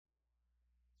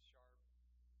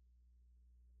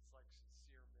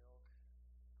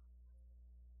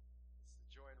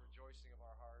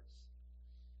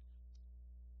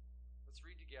Let's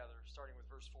read together, starting with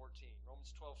verse 14.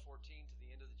 Romans 12:14 to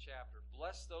the end of the chapter.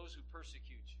 Bless those who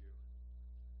persecute you.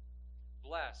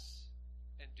 Bless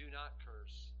and do not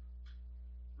curse.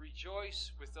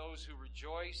 Rejoice with those who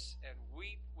rejoice, and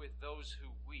weep with those who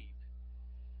weep.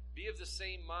 Be of the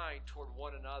same mind toward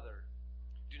one another.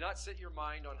 Do not set your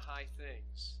mind on high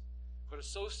things, but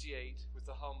associate with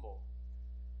the humble.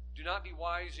 Do not be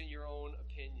wise in your own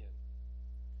opinion.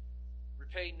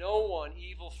 Repay no one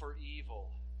evil for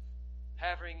evil,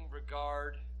 having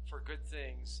regard for good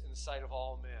things in the sight of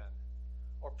all men,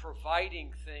 or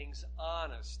providing things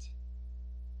honest,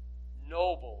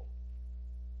 noble,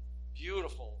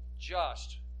 beautiful,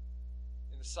 just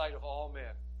in the sight of all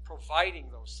men. Providing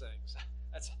those things.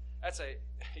 That's a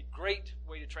great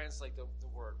way to translate the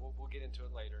word. We'll get into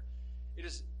it later. It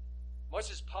is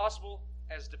much as possible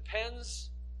as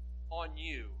depends on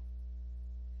you.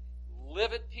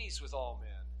 Live at peace with all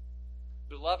men.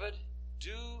 Beloved,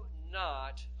 do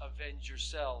not avenge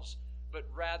yourselves, but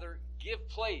rather give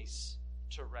place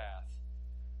to wrath.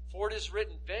 For it is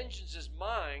written, vengeance is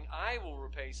mine, I will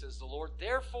repay, says the Lord.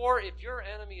 Therefore, if your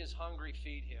enemy is hungry,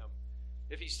 feed him.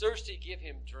 If he's thirsty, give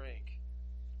him drink.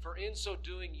 For in so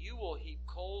doing, you will heap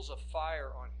coals of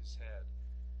fire on his head.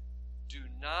 Do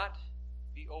not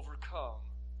be overcome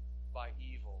by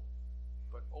evil,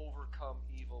 but overcome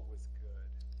evil with good.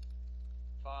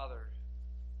 Father,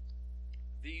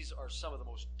 these are some of the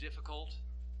most difficult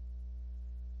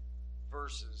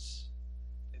verses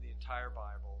in the entire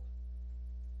Bible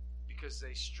because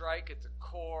they strike at the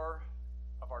core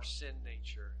of our sin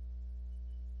nature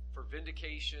for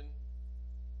vindication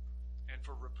and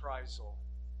for reprisal.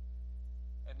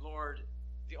 And Lord,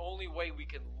 the only way we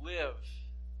can live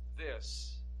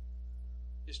this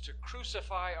is to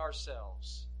crucify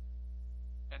ourselves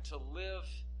and to live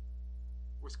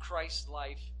with Christ's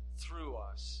life through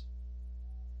us.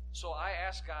 So I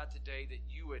ask God today that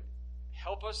you would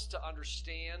help us to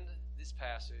understand this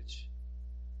passage.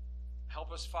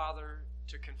 Help us, Father,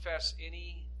 to confess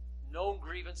any known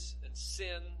grievance and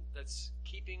sin that's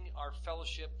keeping our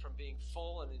fellowship from being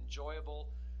full and enjoyable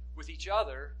with each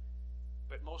other,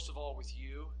 but most of all with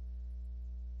you.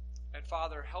 And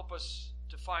Father, help us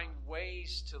to find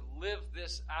ways to live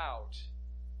this out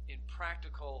in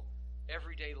practical,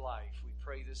 everyday life. We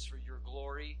pray this for your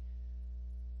glory,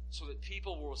 so that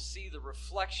people will see the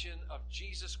reflection of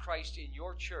Jesus Christ in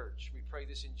your church. We pray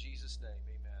this in Jesus' name.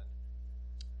 Amen.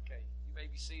 Okay, you may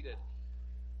be seated.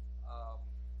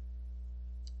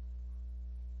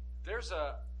 There's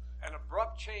an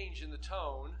abrupt change in the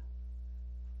tone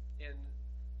in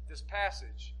this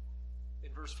passage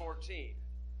in verse 14.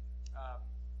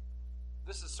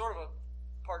 This is sort of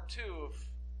a part 2 of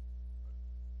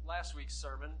last week's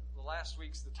sermon.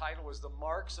 The title was The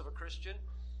Marks of a Christian.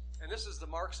 And this is the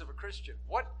marks of a Christian.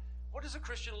 What does a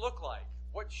Christian look like?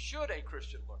 What should a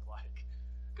Christian look like?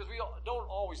 Because we don't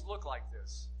always look like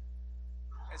this.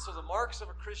 And so the marks of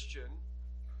a Christian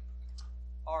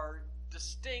are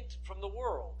distinct from the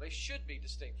world. They should be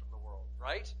distinct from the world,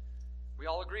 right? We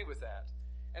all agree with that.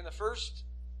 And the first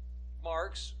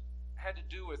marks had to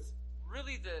do with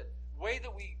really the way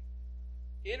that we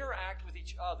interact with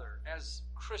each other as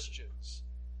Christians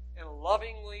in a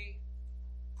lovingly,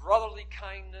 brotherly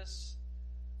kindness,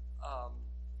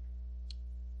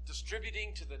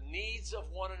 distributing to the needs of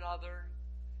one another,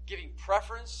 giving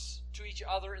preference to each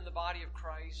other in the body of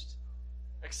Christ,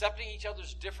 accepting each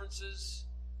other's differences,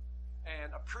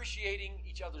 and appreciating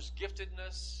each other's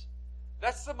giftedness.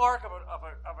 That's the mark of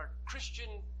a Christian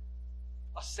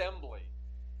assembly.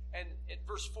 And in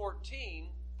verse 14,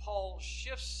 Paul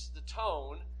shifts the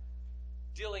tone,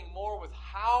 dealing more with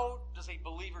how does a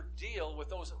believer deal with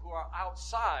those who are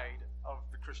outside of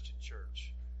the Christian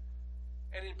church.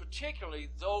 And in particularly,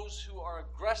 those who are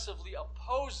aggressively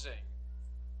opposing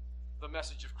the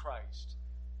message of Christ.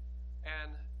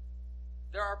 And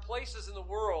there are places in the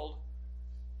world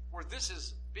where this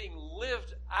is being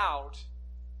lived out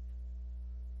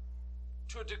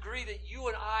to a degree that you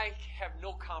and I have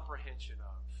no comprehension of.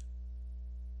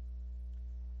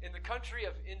 In the country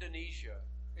of Indonesia,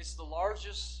 it's the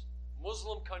largest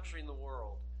Muslim country in the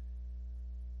world.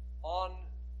 On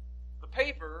the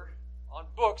paper, on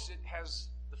books, it has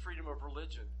the freedom of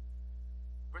religion.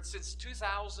 But since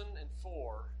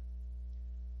 2004,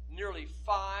 nearly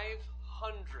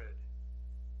 500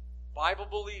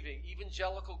 Bible-believing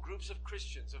evangelical groups of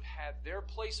Christians have had their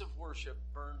place of worship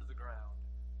burned to the ground.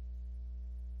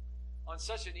 On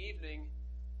such an evening,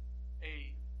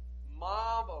 a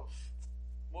mob of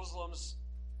Muslims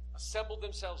assembled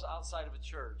themselves outside of a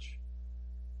church.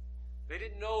 They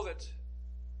didn't know that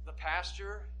the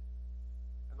pastor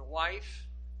and the wife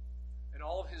and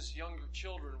all of his younger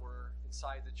children were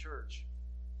inside the church.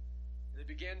 And they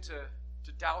began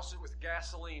to douse it with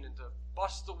gasoline and to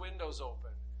bust the windows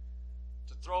open,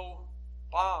 to throw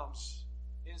bombs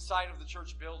inside of the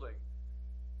church building.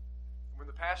 And when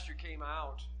the pastor came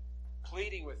out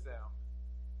pleading with them,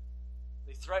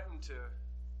 they threatened to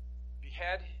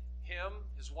behead him,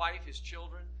 his wife, his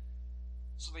children.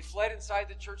 So they fled inside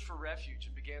the church for refuge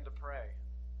and began to pray.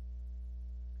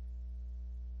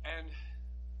 And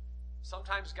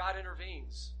sometimes God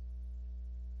intervenes,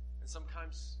 and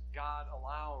sometimes God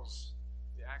allows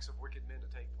the acts of wicked men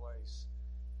to take place.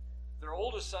 Their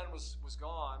oldest son was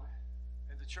gone,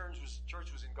 and the church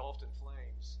was engulfed in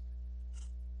flames.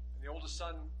 And the oldest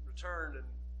son returned, and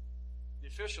the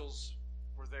officials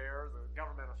were there, the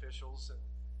government officials, and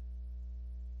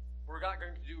we're not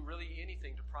going to do really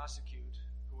anything to prosecute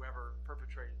whoever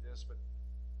perpetrated this, but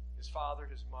his father,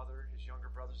 his mother, his younger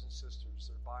brothers and sisters,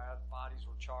 their bodies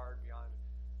were charred beyond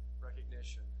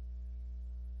recognition.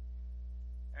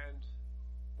 And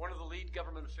one of the lead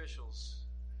government officials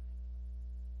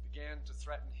began to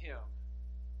threaten him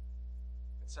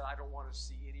and said, I don't want to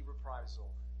see any reprisal.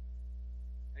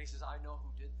 And he says, I know who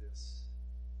did this,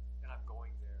 and I'm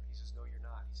going there. He says, no, you're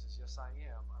not. He says, yes, I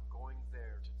am. I'm going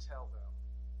there to tell them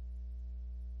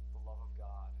the love of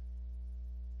God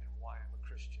and why I'm a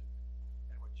Christian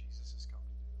and what Jesus has come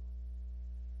to do.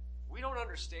 We don't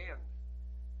understand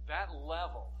that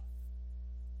level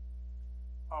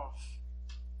of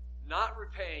not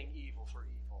repaying evil for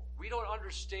evil. We don't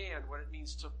understand what it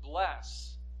means to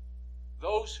bless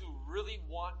those who really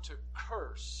want to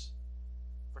curse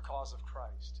the cause of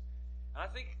Christ. And I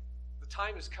think the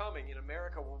time is coming in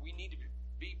America where we need to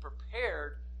be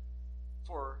prepared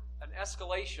for an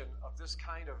escalation of this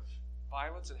kind of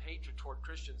violence and hatred toward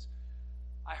Christians.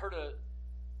 I heard a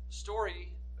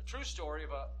story, a true story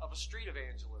of a street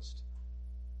evangelist.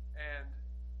 And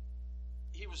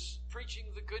he was preaching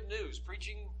the good news,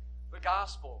 preaching the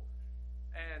gospel.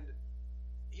 And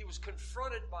he was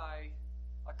confronted by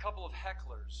a couple of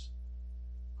hecklers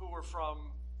who were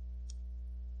from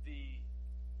the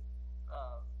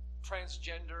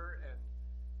transgender and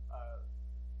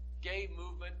gay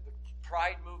movement, the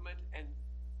pride movement, and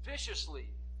viciously,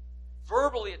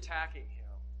 verbally attacking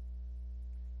him,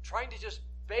 trying to just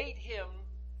bait him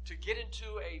to get into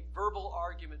a verbal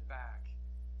argument back.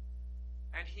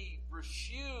 And he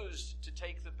refused to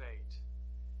take the bait.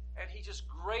 And he just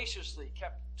graciously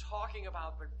kept talking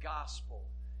about the gospel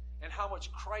and how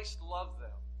much Christ loved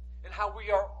them and how we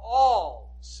are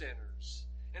all sinners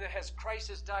and that Christ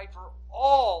has died for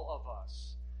all of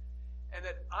us and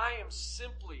that I am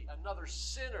simply another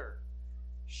sinner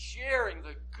sharing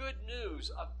the good news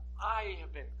of I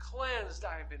have been cleansed,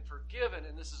 I have been forgiven,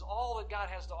 and this is all that God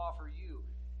has to offer you.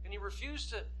 And he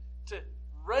refused to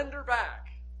render back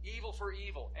evil for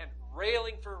evil and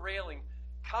railing for railing.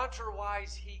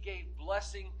 Contrariwise, he gave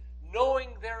blessing, knowing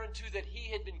thereunto that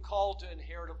he had been called to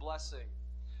inherit a blessing.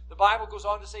 The Bible goes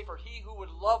on to say, for he who would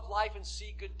love life and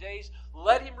see good days,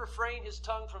 let him refrain his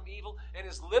tongue from evil and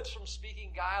his lips from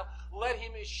speaking guile. Let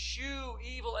him eschew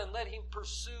evil and let him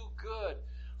pursue good.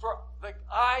 For the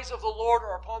eyes of the Lord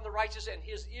are upon the righteous, and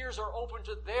his ears are open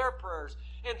to their prayers.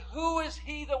 And who is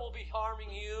he that will be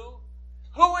harming you?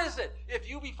 Who is it, if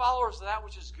you be followers of that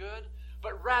which is good?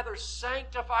 But rather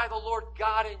sanctify the Lord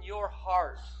God in your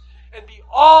heart, and be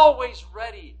always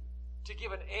ready to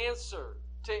give an answer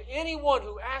to anyone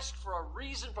who asks for a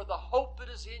reason for the hope that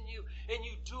is in you, and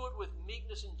you do it with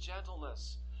meekness and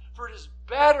gentleness. For it is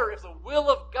better if the will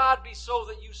of God be so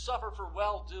that you suffer for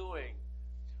well-doing.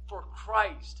 For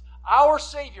Christ, our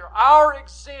Savior, our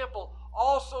example,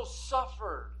 also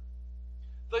suffered.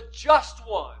 The just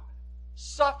one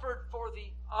suffered for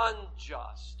the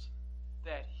unjust,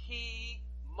 that he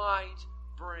might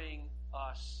bring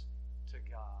us to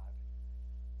God.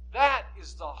 That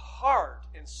is the heart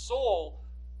and soul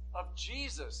of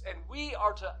Jesus, and we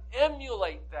are to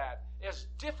emulate that, as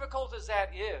difficult as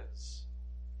that is.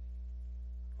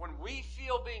 When we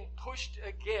feel being pushed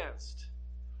against,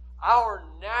 our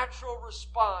natural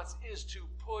response is to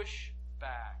push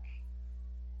back.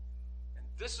 And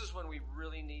this is when we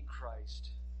really need Christ.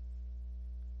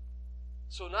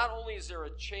 So not only is there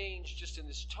a change just in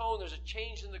this tone, there's a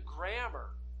change in the grammar.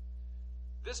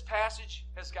 This passage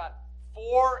has got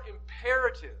 4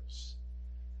 imperatives.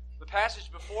 The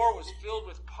passage before was filled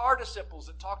with participles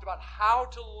that talked about how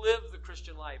to live the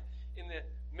Christian life in the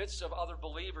midst of other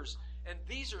believers. And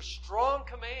these are strong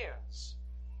commands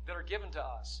that are given to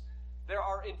us. There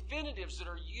are infinitives that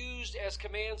are used as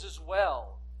commands as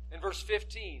well. In verse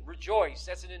 15, rejoice,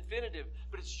 that's an infinitive,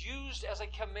 but it's used as a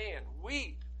command.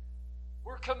 Weep.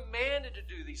 We're commanded to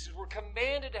do these things. We're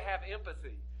commanded to have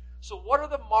empathy. So what are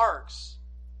the marks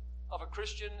of a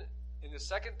Christian in the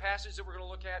second passage that we're going to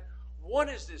look at? One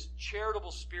is this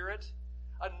charitable spirit.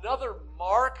 Another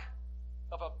mark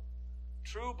of a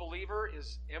true believer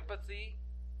is empathy.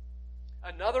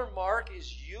 Another mark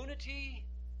is unity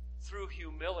through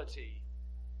humility.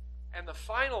 And the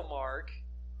final mark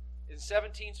in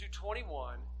 17 through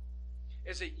 21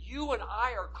 is that you and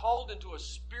I are called into a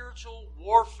spiritual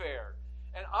warfare.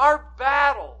 And our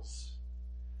battles,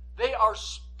 they are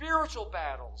spiritual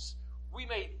battles. We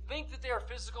may think that they are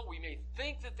physical. We may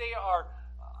think that they are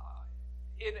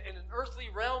in an earthly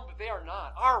realm, but they are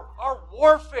not. Our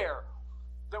warfare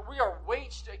that we are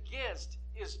waged against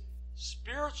is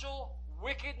spiritual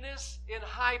wickedness in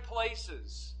high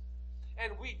places.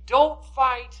 And we don't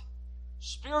fight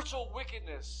spiritual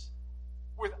wickedness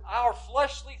with our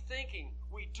fleshly thinking.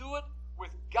 We do it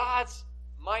with God's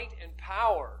might and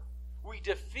power. We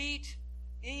defeat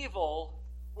evil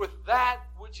with that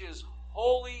which is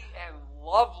holy and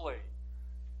lovely.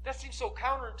 That seems so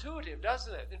counterintuitive,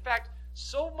 doesn't it? In fact,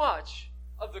 so much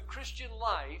of the Christian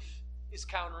life is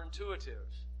counterintuitive.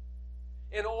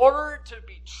 In order to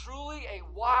be truly a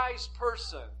wise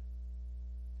person,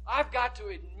 I've got to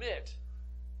admit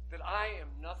that I am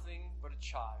nothing but a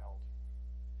child.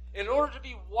 In order to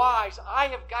be wise, I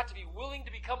have got to be willing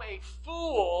to become a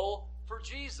fool for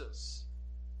Jesus.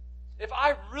 If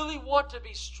I really want to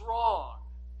be strong,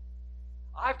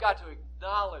 I've got to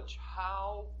acknowledge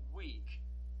how weak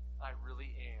I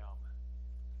really am.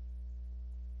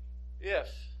 If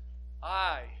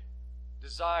I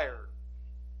desire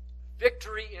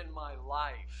victory in my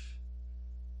life,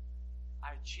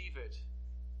 I achieve it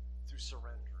through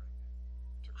surrendering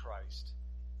to Christ.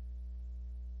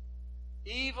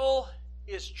 Evil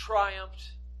is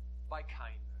triumphed by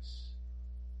kindness.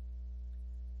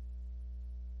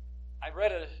 I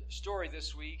read a story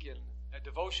this week in a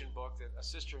devotion book that a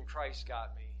sister in Christ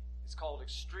got me. It's called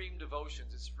Extreme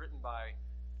Devotions. It's written by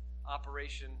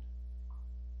Operation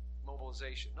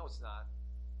Mobilization. No, it's not.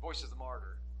 Voice of the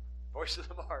Martyr. Voice of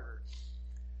the Martyr.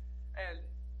 And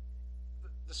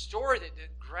the story that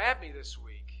grabbed me this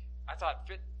week, I thought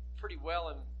fit pretty well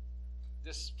in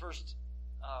this first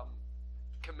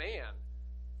command.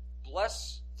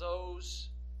 Bless those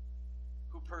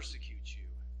who persecute you.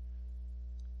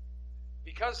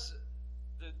 Because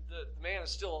the man is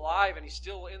still alive and he's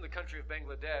still in the country of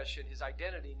Bangladesh and his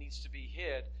identity needs to be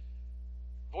hid,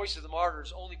 Voice of the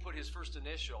Martyrs only put his first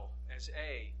initial as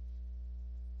A.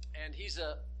 And he's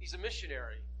a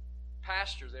missionary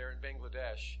pastor there in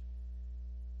Bangladesh.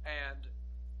 And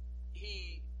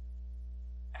he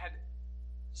had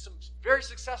some very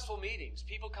successful meetings,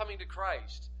 people coming to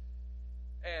Christ.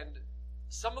 And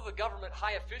some of the government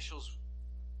high officials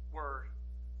were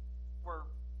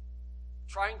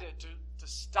trying to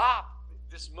stop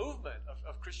this movement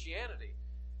of Christianity.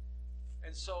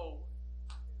 And so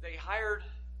they hired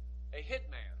a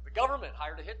hitman. The government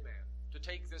hired a hitman to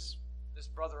take this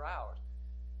brother out.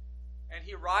 And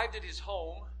he arrived at his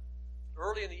home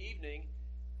early in the evening,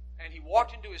 and he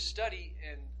walked into his study,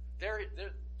 and there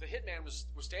the hitman was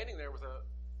standing there with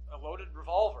a loaded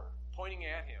revolver pointing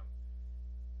at him.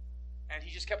 And he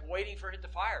just kept waiting for it to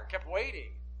fire, kept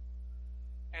waiting.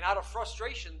 And out of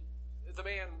frustration, the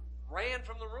man ran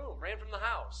from the room, ran from the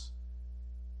house.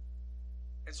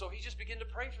 And so he just began to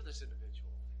pray for this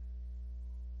individual.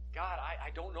 God,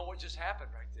 I don't know what just happened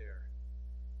right there.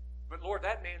 But Lord,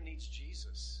 that man needs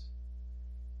Jesus.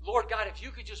 Lord God, if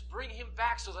you could just bring him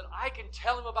back so that I can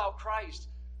tell him about Christ.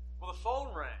 Well, the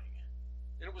phone rang.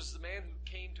 And it was the man who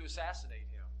came to assassinate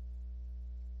him.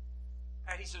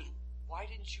 And he says, why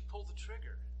didn't you pull the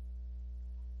trigger?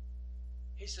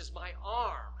 He says, my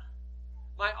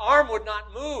arm would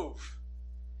not move.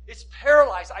 It's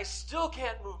paralyzed. I still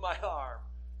can't move my arm.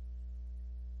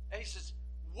 And he says,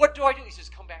 what do I do? He says,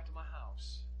 come back to my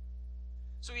house.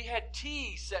 So he had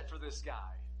tea set for this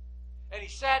guy. And he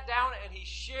sat down and he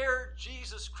shared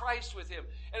Jesus Christ with him.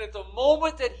 And at the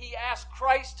moment that he asked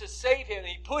Christ to save him, and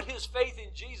he put his faith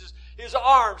in Jesus, his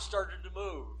arm started to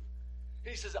move.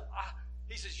 He says,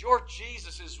 your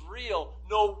Jesus is real.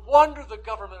 No wonder the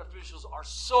government officials are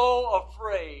so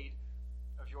afraid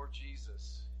of your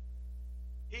Jesus.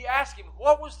 He asked him,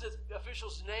 what was the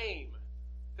official's name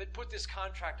that put this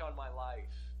contract on my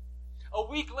life? A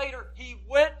week later, he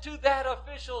went to that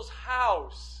official's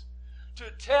house to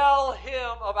tell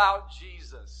him about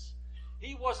Jesus.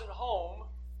 He wasn't home,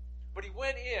 but he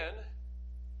went in,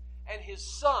 and his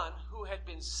son, who had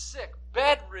been sick,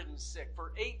 bedridden sick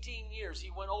for 18 years,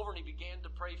 he went over and he began to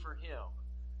pray for him.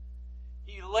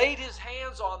 He laid his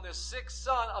hands on this sick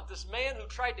son of this man who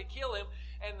tried to kill him,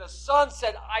 and the son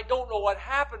said, I don't know what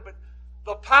happened, but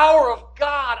The power of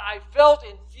God I felt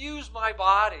infuse my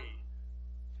body.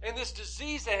 And this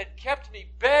disease that had kept me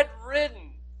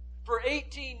bedridden for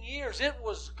 18 years, it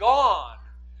was gone.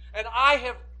 And I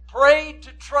have prayed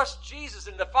to trust Jesus.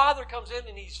 And the father comes in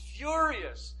and he's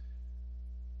furious.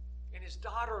 And his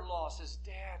daughter-in-law says,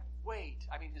 Dad, wait.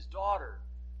 His daughter.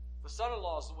 The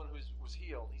son-in-law is the one who was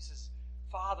healed. He says,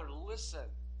 Father, listen.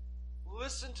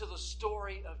 Listen to the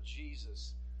story of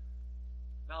Jesus.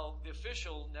 Now, the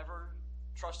official never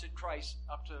trusted Christ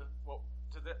up to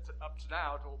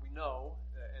now, to what we know.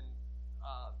 And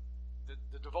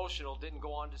the devotional didn't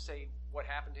go on to say what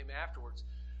happened to him afterwards.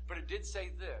 But it did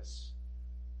say this,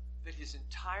 that his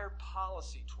entire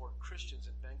policy toward Christians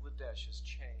in Bangladesh has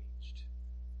changed.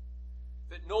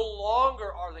 That no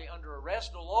longer are they under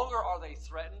arrest, no longer are they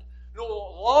threatened, no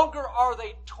longer are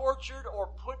they tortured or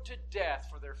put to death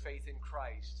for their faith in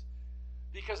Christ.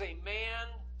 Because a man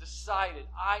decided,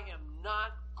 I am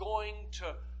not going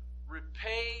to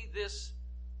repay this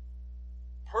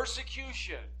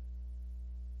persecution.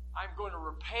 I'm going to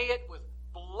repay it with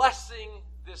blessing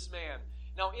this man.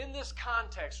 Now, in this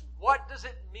context, what does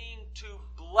it mean to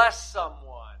bless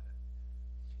someone?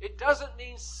 It doesn't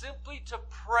mean simply to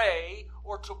pray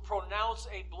or to pronounce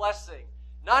a blessing.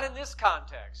 Not in this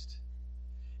context.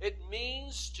 It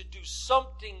means to do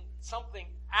something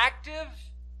active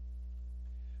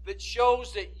that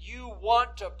shows that you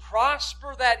want to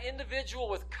prosper that individual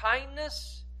with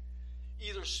kindness,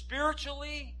 either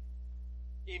spiritually,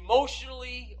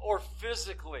 emotionally, or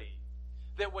physically.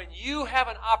 That when you have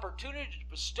an opportunity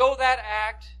to bestow that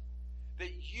act,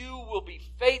 that you will be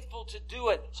faithful to do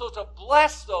it. So to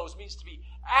bless those means to be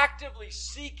actively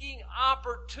seeking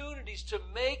opportunities to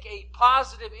make a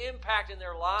positive impact in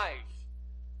their life.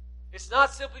 It's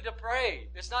not simply to pray.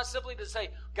 It's not simply to say,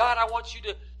 God, I want you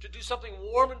to do something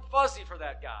warm and fuzzy for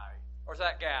that guy or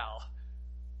that gal.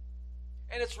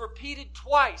 And it's repeated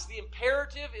twice. The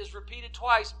imperative is repeated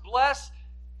twice. Bless,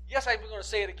 yes, I'm going to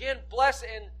say it again, bless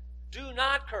and do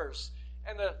not curse.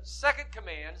 And the second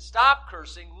command, stop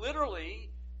cursing,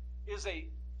 literally is a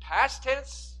past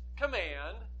tense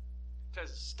command to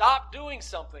stop doing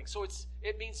something. So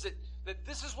it means that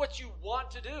this is what you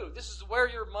want to do. This is where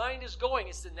your mind is going.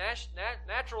 It's the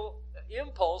natural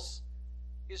impulse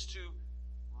is to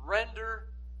render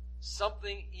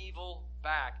something evil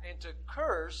back. And to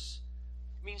curse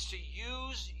means to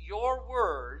use your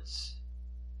words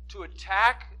to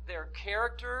attack their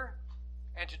character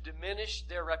and to diminish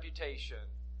their reputation.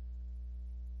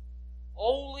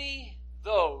 Only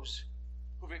those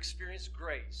who've experienced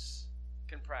grace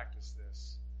can practice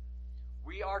this.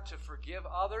 We are to forgive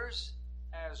others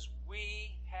as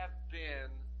we have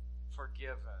been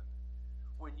forgiven.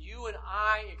 When you and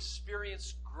I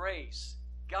experience grace,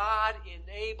 God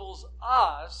enables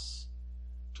us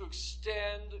to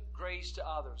extend grace to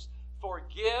others.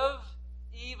 Forgive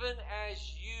even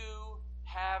as you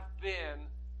have been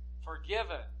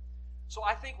forgiven. So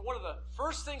I think one of the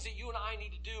first things that you and I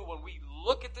need to do when we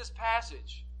look at this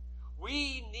passage,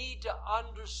 we need to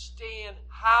understand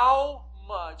how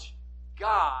much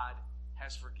God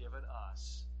has forgiven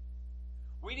us.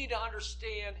 We need to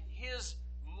understand His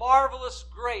marvelous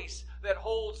grace that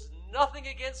holds nothing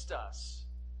against us.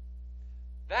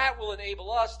 That will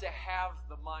enable us to have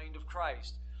the mind of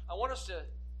Christ. I want us to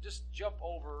just jump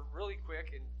over really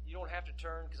quick, and you don't have to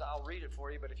turn because I'll read it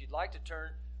for you, but if you'd like to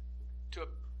turn to a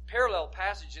parallel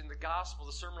passage in the Gospel,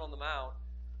 the Sermon on the Mount,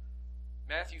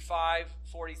 Matthew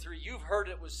 5:43. You've heard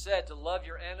it was said to love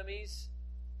your enemies.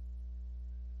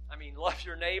 Love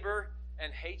your neighbor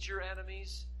and hate your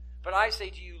enemies. But I say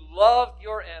to you, love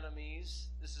your enemies.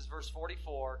 This is verse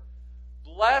 44.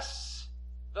 Bless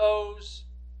those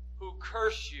who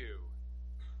curse you.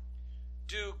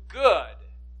 Do good.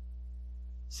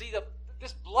 See,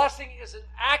 this blessing is an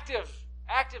active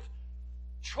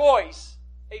choice,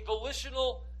 a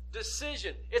volitional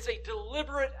decision. It's a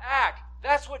deliberate act.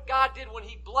 That's what God did when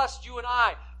He blessed you and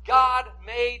I. God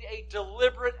made a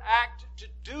deliberate act to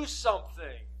do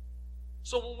something.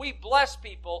 So when we bless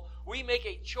people, we make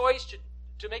a choice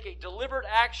to make a deliberate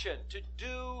action to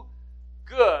do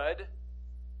good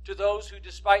to those who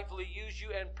despitefully use you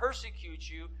and persecute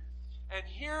you. And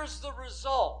here's the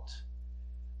result,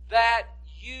 that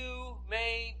you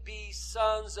may be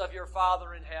sons of your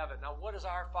Father in heaven. Now, what is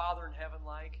our Father in heaven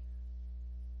like?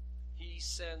 He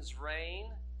sends rain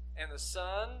and the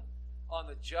sun on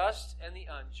the just and the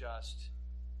unjust.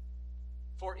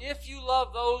 For if you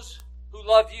love those who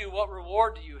love you, what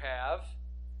reward do you have?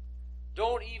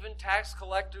 Don't even tax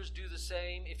collectors do the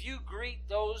same? If you greet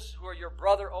those who are your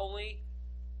brother only,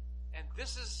 and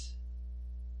this is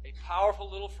a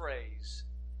powerful little phrase,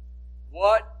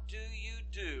 what do you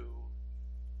do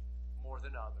more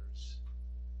than others.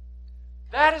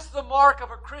 That is the mark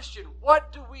of a Christian.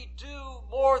 What do we do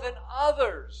more than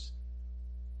others?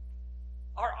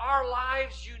 Are our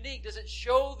lives unique? Does it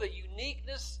show the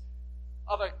uniqueness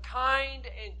of a kind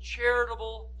and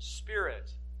charitable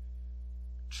spirit?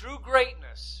 True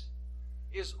greatness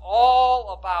is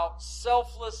all about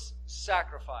selfless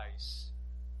sacrifice.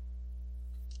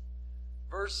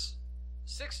 Verse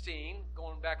 16,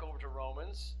 going back over to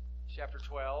Romans chapter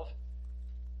 12,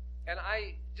 and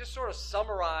I just sort of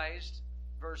summarized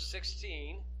verse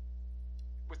 16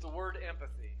 with the word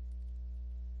empathy.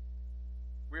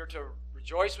 We are to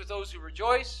rejoice with those who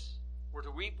rejoice. We're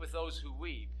to weep with those who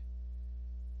weep.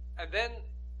 And then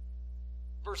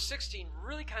verse 16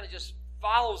 really kind of just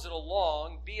follows it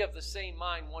along. Be of the same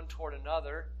mind one toward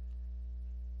another.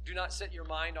 Do not set your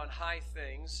mind on high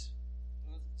things.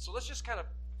 So let's just kind of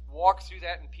walk through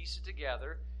that and piece it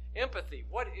together. Empathy.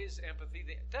 What is empathy?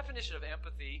 The definition of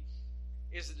empathy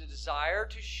is the desire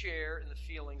to share in the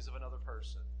feelings of another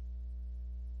person.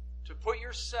 To put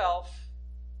yourself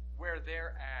where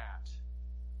they're at.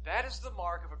 That is the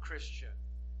mark of a Christian.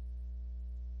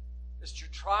 Is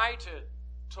to try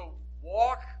to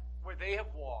walk where they have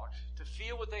walked, to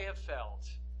feel what they have felt.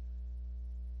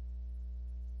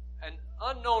 An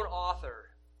unknown author,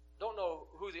 don't know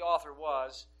who the author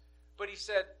was, but he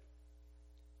said,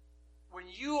 when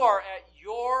you are at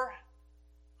your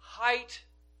height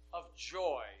of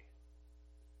joy,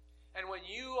 and when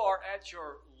you are at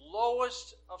your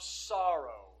lowest of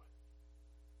sorrow,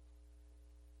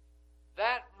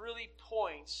 that really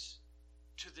points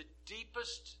to the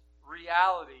deepest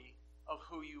reality of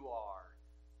who you are.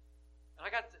 And I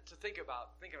got to thinking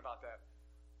about that.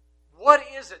 What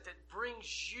is it that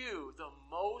brings you the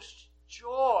most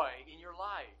joy in your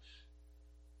life?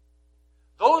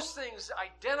 Those things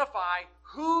identify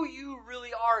who you really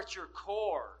are at your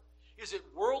core. Is it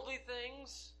worldly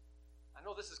things? I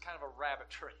know this is kind of a rabbit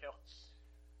trail.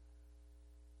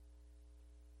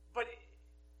 But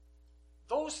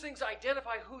those things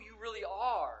identify who you really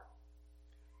are.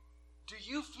 Do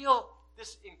you feel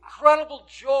this incredible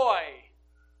joy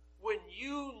when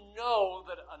you know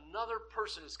that another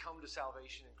person has come to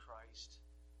salvation in Christ?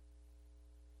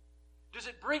 Does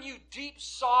it bring you deep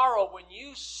sorrow when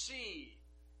you see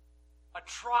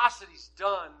atrocities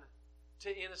done to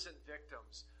innocent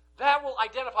victims? That will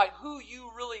identify who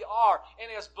you really are. And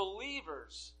as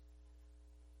believers,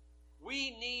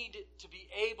 we need to be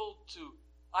able to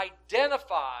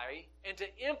identify and to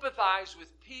empathize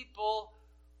with people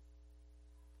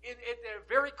at the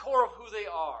very core of who they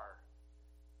are.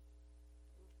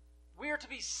 We are to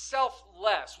be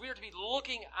selfless. We are to be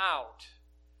looking out.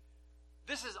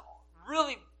 This is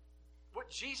really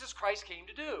what Jesus Christ came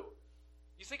to do.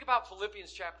 You think about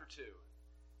Philippians chapter 2.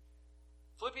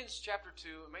 Philippians chapter 2,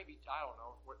 it may be, I don't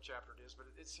know what chapter it is, but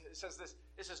it says this.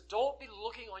 It says, don't be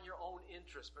looking on your own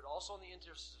interest, but also on the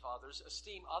interests of others.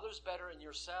 Esteem others better than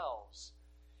yourselves.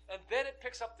 And then it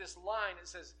picks up this line. It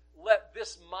says, let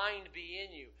this mind be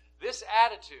in you. This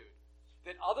attitude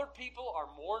that other people are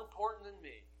more important than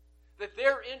me, that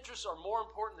their interests are more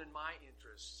important than my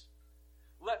interests.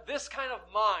 Let this kind of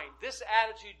mind, this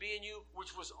attitude be in you,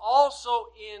 which was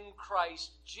also in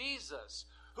Christ Jesus,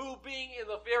 who being in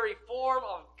the very form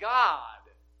of God,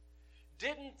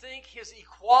 didn't think his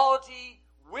equality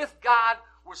with God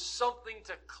was something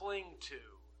to cling to.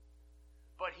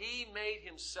 But he made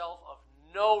himself of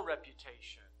no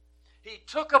reputation. He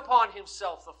took upon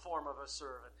himself the form of a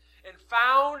servant, and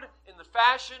found in the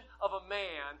fashion of a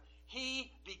man,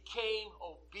 he became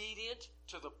obedient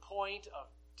to the point of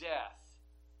death.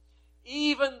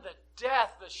 Even the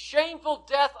death, the shameful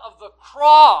death of the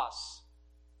cross.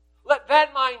 Let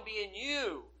that mind be in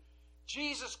you.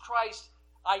 Jesus Christ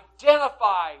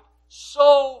identified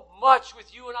so much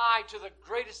with you and I to the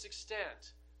greatest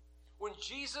extent. When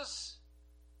Jesus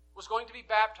was going to be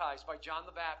baptized by John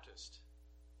the Baptist,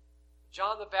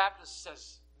 John the Baptist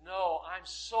says, no, I'm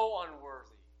so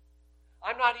unworthy.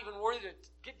 I'm not even worthy to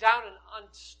get down and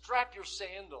unstrap your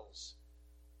sandals.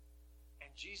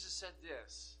 And Jesus said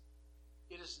this,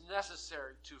 it is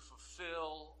necessary to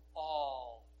fulfill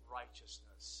all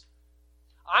righteousness.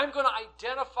 I'm going to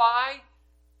identify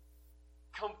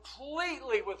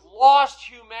completely with lost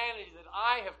humanity that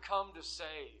I have come to save.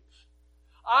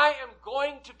 I am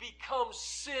going to become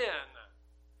sin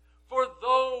for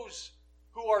those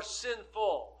who are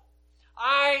sinful.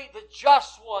 I, the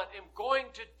just one, am going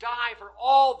to die for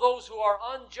all those who are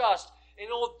unjust. And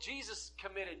Jesus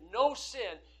committed no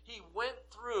sin. He went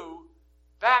through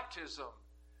baptism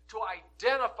to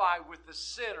identify with the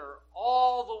sinner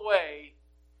all the way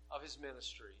of his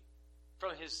ministry,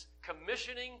 from his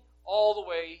commissioning all the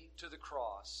way to the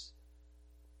cross.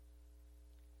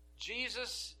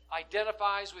 Jesus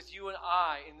identifies with you and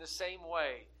I in the same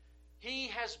way. He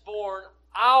has borne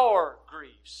our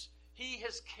griefs. He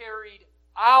has carried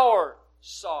our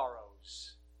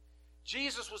sorrows.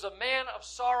 Jesus was a man of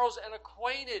sorrows and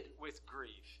acquainted with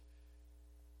grief.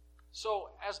 So,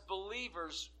 as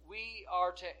believers, we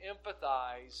are to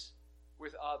empathize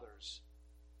with others.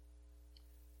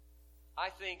 I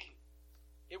think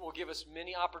it will give us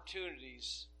many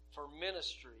opportunities for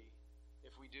ministry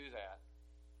if we do that.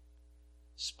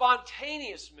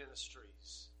 Spontaneous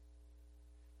ministries.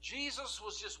 Jesus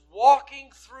was just walking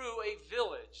through a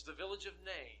village, the village of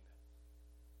Nain.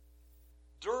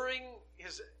 During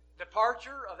his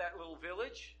departure of that little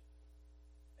village,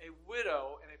 a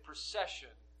widow in a procession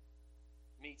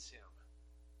meets him.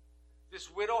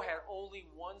 This widow had only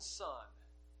one son,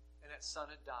 and that son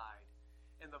had died.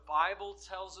 And the Bible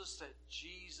tells us that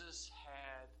Jesus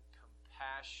had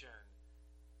compassion.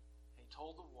 He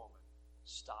told the woman,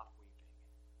 stop weeping.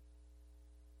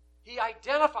 He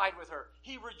identified with her.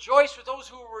 He rejoiced with those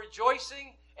who were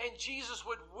rejoicing, and Jesus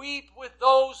would weep with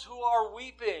those who are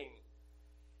weeping.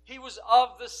 He was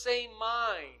of the same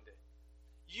mind.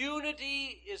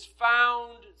 Unity is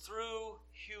found through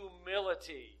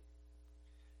humility.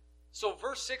 So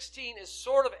verse 16 is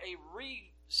sort of a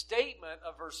restatement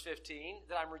of verse 15,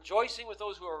 that I'm rejoicing with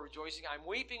those who are rejoicing. I'm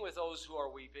weeping with those who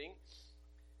are weeping.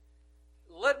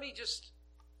 Let me just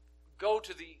go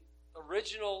to the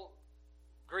original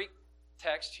Greek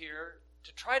text here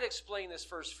to try to explain this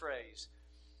first phrase.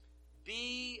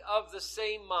 Be of the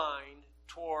same mind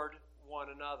toward one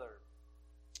another.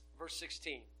 Verse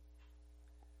 16.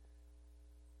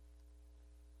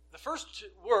 The first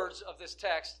words of this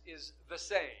text is the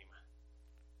same.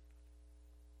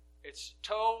 It's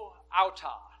to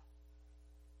auta.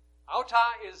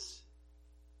 Auta is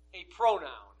a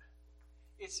pronoun.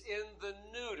 It's in the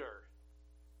neuter.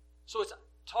 So it's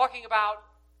talking about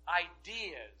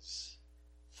ideas,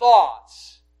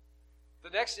 thoughts. The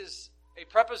next is a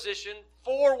preposition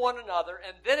for one another,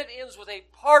 and then it ends with a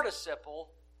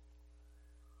participle,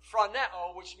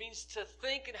 phroneo, which means to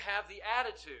think and have the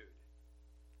attitude.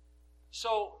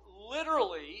 So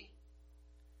literally,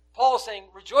 Paul is saying,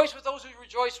 rejoice with those who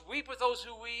rejoice, weep with those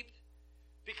who weep,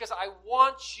 because I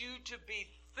want you to be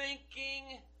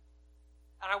thinking,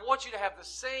 and I want you to have the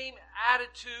same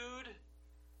attitude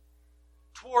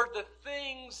toward the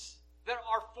things that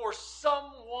are for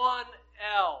someone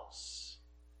else.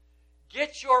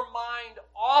 Get your mind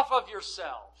off of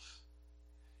yourself.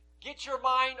 Get your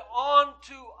mind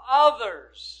onto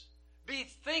others. Be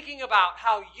thinking about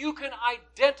how you can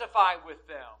identify with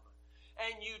them.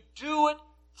 And you do it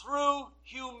through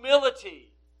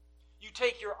humility. You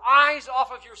take your eyes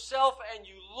off of yourself and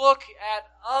you look at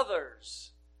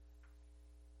others.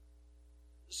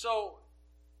 So,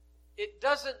 it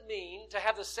doesn't mean to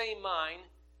have the same mind,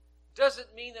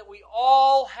 doesn't mean that we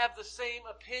all have the same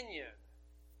opinion,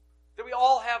 that we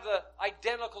all have the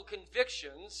identical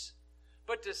convictions,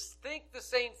 but to think the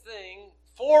same thing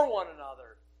for one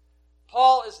another.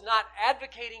 Paul is not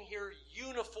advocating here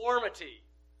uniformity,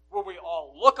 where we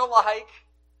all look alike,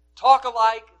 talk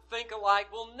alike, think alike.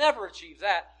 We'll never achieve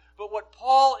that. But what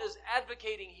Paul is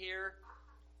advocating here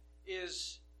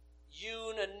is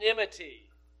unanimity.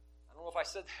 I don't know if I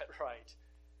said that right.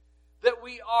 That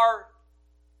we are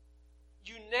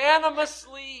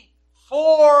unanimously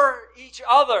for each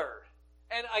other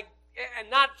and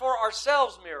not for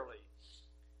ourselves merely.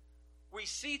 We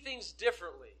see things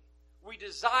differently. We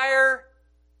desire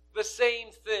the same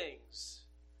things.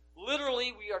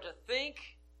 Literally, we are to think,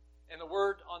 and the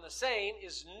word on the same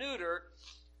is neuter,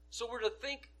 so we're to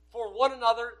think for one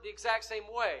another the exact same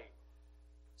way.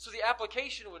 So the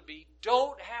application would be,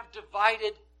 don't have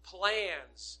divided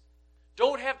plans.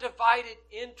 Don't have divided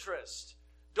interest.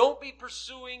 Don't be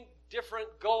pursuing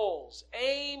different goals.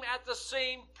 Aim at the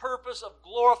same purpose of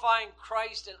glorifying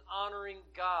Christ and honoring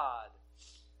God.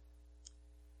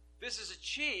 This is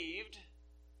achieved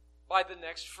by the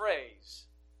next phrase.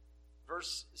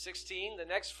 Verse 16, the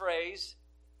next phrase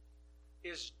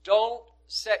is, don't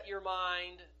set your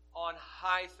mind on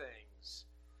high things.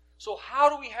 So how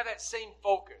do we have that same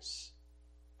focus,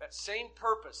 that same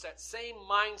purpose, that same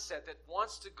mindset that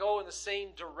wants to go in the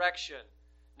same direction?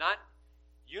 Not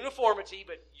uniformity,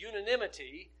 but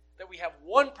unanimity, that we have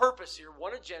one purpose here,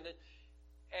 one agenda,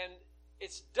 and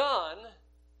it's done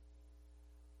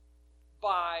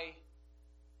by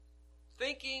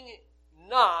thinking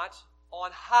not on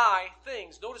high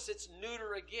things. Notice it's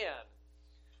neuter again.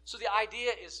 So the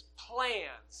idea is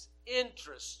plans,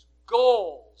 interests,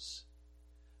 goals.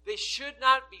 They should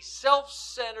not be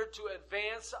self-centered to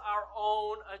advance our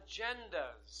own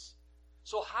agendas.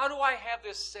 So how do I have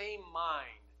this same mind?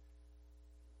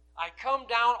 I come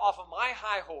down off of my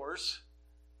high horse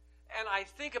and I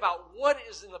think about what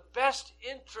is in the best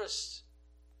interest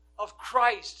of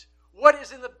Christ, what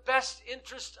is in the best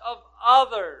interest of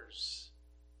others.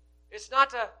 It's not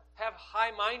to have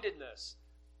high-mindedness.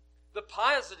 The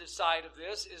positive side of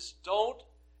this is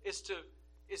to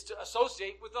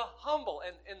associate with the humble.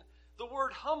 And the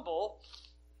word humble,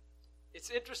 it's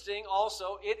interesting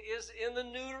also, it is in the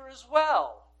neuter as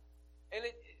well. And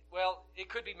it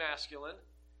could be masculine.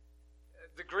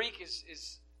 The Greek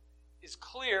is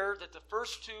clear that the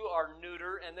first two are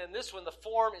neuter, and then this one, the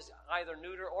form is either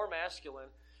neuter or masculine.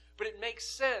 But it makes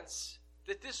sense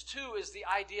that this too is the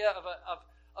idea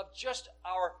of just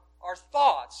our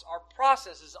thoughts, our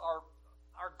processes, our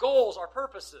goals, our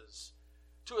purposes,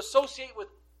 to associate with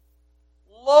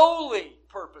lowly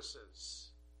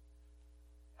purposes.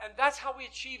 And that's how we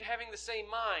achieve having the same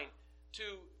mind, to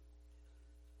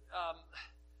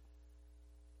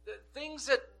the things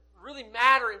that really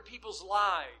matter in people's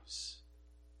lives.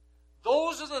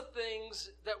 Those are the things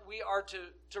that we are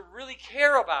to really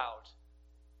care about.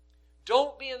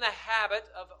 Don't be in the habit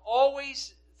of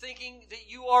always thinking that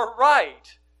you are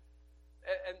right.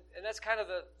 And that's kind of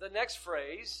the next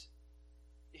phrase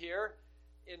here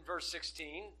in verse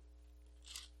 16.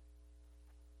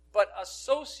 But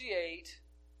associate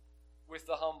with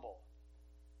the humble.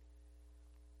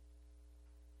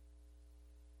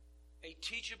 A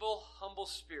teachable, humble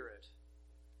spirit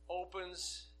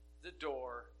opens the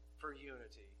door for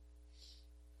unity.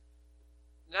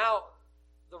 Now,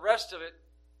 the rest of it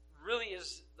really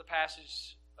is the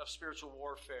passage of spiritual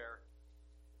warfare.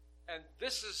 And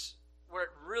this is where it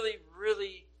really,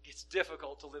 really gets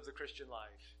difficult to live the Christian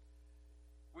life.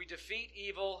 We defeat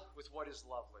evil with what is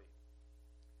lovely.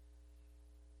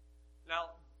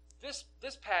 Now, this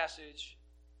passage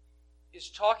is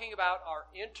talking about our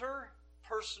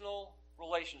interpersonal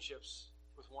relationships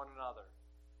with one another.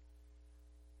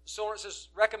 So when it says,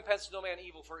 recompense no man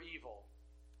evil for evil,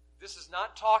 this is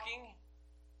not talking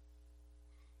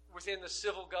within the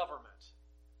civil government.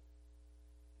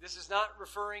 This is not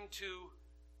referring to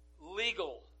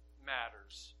legal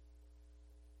matters.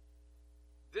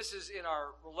 This is in our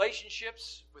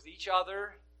relationships with each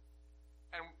other,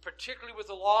 and particularly with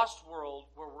the lost world,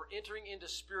 where we're entering into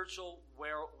spiritual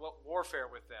warfare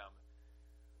with them.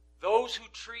 Those who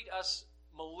treat us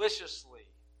maliciously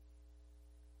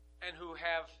and who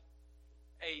have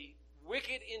a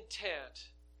wicked intent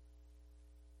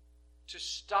to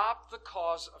stop the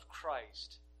cause of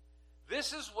Christ.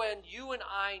 This is when you and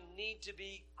I need to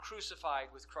be crucified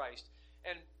with Christ.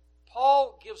 And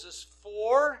Paul gives us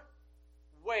 4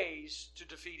 ways to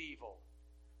defeat evil.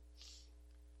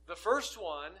 The first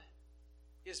one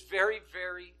is very,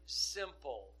 very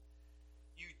simple.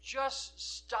 You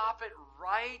just stop it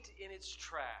right in its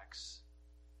tracks.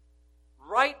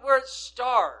 Right where it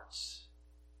starts.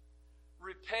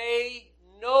 Repay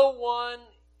no one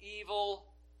evil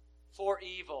for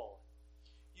evil.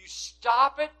 You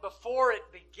stop it before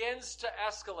it begins to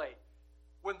escalate.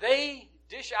 When they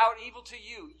dish out evil to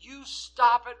you, you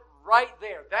stop it right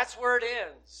there. That's where it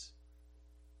ends.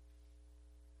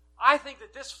 I think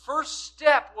that this first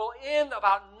step will end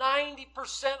about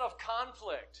 90% of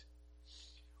conflict.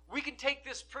 We can take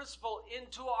this principle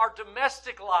into our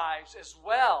domestic lives as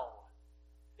well.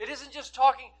 It isn't just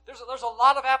talking, there's a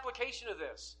lot of application of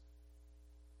this.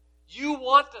 You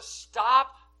want to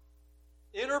stop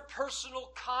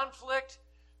interpersonal conflict?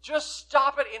 Just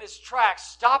stop it in its tracks.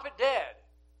 Stop it dead.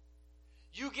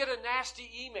 You get a nasty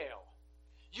email.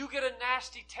 You get a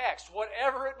nasty text,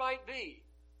 whatever it might be.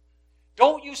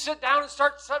 Don't you sit down and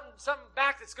start something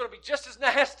back that's going to be just as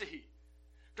nasty.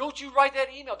 Don't you write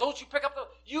that email. Don't you pick up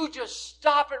you just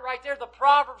stop it right there. The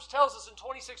Proverbs tells us in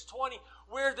 26:20,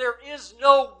 where there is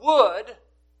no wood,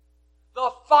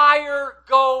 the fire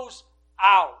goes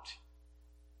out.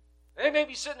 They may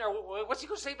be sitting there, what's he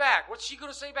going to say back? What's she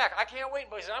going to say back? I can't wait.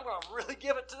 But I'm going to really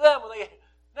give it to them.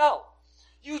 No.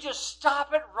 You just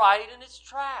stop it right in its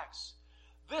tracks.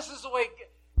 This is the way,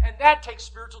 and that takes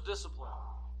spiritual discipline.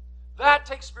 That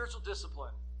takes spiritual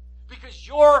discipline. Because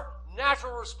your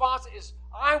natural response is,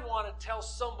 I want to tell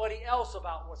somebody else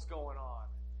about what's going on.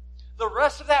 The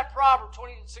rest of that Proverb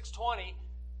 26:20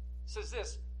 says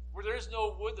this, where there is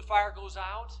no wood, the fire goes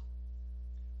out.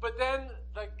 But then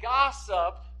the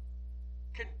gossip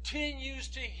continues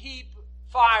to heap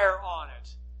fire on it.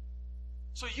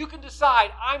 So you can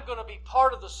decide, I'm going to be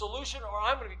part of the solution or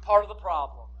I'm going to be part of the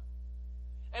problem.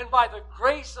 And by the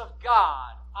grace of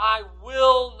God, I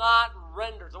will not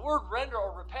render. The word render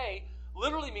or repay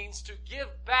literally means to give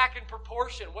back in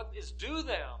proportion what is due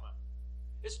them.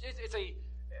 It's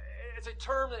It's a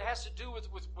term that has to do with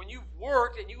when you've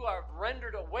worked and you have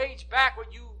rendered a wage back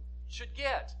what you should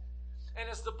get. And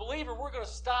as the believer, we're going to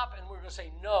stop and we're going to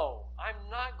say, no, I'm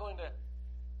not going to.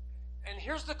 And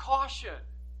here's the caution.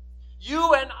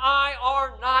 You and I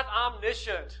are not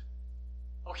omniscient.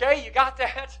 Okay, you got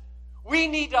that? We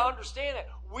need to understand that.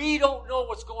 We don't know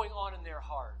what's going on in their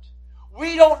heart.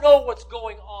 We don't know what's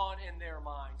going on in their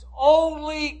minds.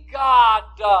 Only God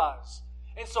does.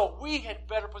 And so we had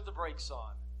better put the brakes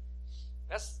on.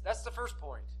 That's the first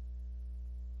point.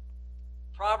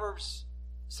 Proverbs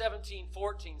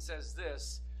 17:14 says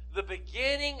this, the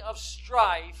beginning of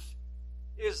strife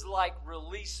is like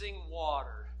releasing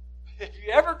water. If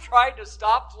you ever tried to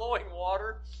stop flowing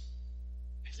water,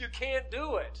 you can't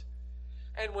do it.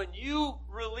 And when you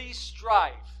release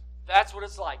strife, that's what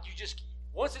it's like.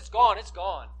 Once it's gone, it's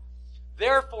gone.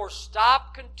 Therefore,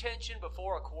 stop contention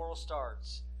before a quarrel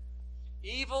starts.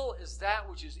 Evil is that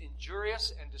which is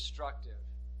injurious and destructive.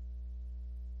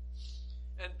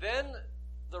 And then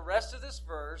the rest of this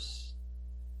verse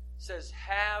says,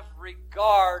 have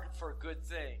regard for good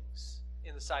things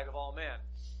in the sight of all men.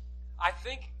 I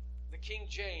think the King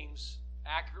James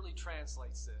accurately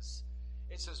translates this.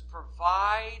 It says,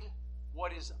 provide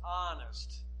what is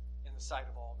honest in the sight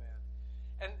of all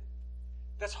men. And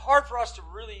that's hard for us to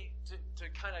really, to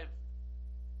kind of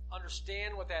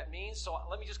understand what that means. So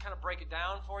let me just kind of break it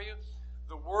down for you.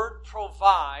 The word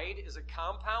provide is a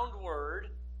compound word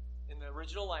in the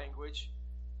original language.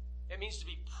 It means to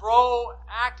be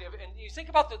proactive. And you think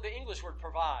about the English word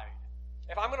provide.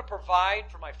 If I'm going to provide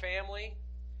for my family,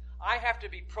 I have to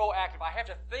be proactive. I have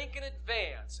to think in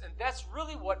advance. And that's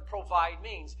really what provide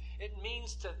means. It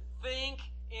means to think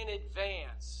in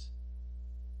advance.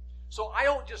 So I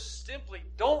don't just simply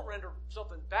don't render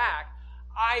something back.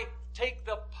 I take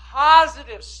the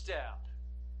positive step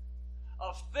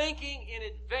of thinking in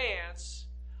advance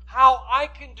how I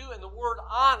can do, and the word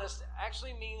honest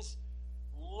actually means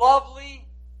lovely,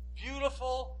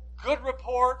 beautiful, good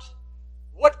report.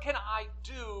 What can I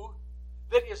do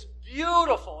that is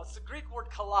beautiful? It's the Greek word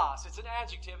kalos. It's an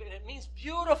adjective, and it means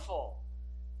beautiful,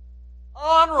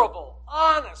 honorable,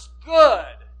 honest, good.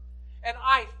 And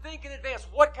I think in advance,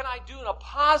 what can I do in a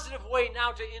positive way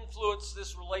now to influence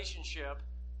this relationship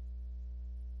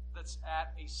that's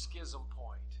at a schism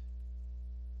point?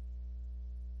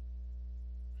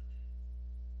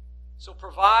 So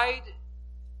provide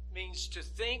means to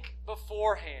think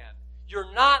beforehand.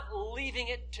 You're not leaving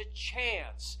it to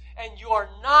chance. And you are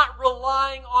not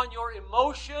relying on your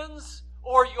emotions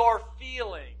or your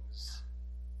feelings.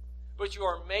 But you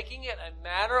are making it a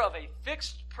matter of a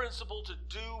fixed principle to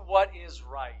do what is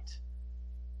right.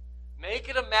 Make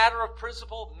it a matter of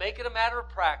principle. Make it a matter of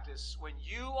practice. When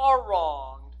you are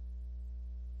wronged,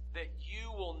 that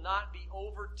you will not be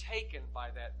overtaken by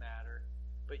that matter,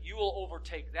 but you will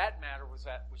overtake that matter with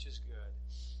that which is good.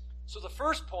 So the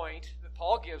first point that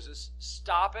Paul gives us,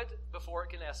 stop it before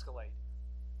it can escalate.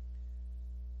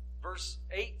 Verse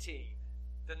 18,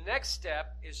 the next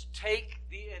step is take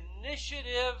the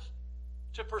initiative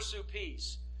to pursue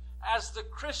peace. As the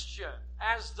Christian,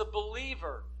 as the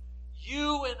believer,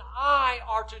 you and I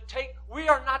are to take, we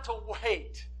are not to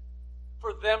wait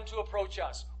for them to approach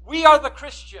us. We are the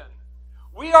Christian.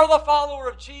 We are the follower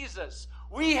of Jesus.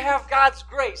 We have God's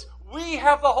grace. We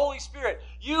have the Holy Spirit.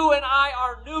 You and I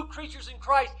are new creatures in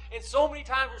Christ. And so many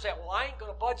times we're saying, well, I ain't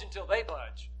going to budge until they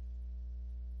budge.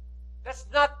 That's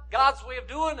not God's way of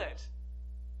doing it.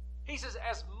 He says,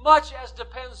 as much as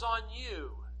depends on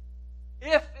you,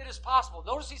 if it is possible.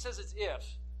 Notice he says it's if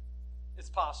it's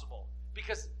possible.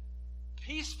 Because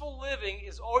peaceful living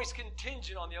is always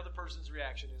contingent on the other person's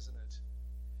reaction, isn't it?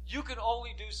 You can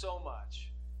only do so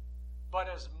much. But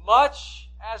as much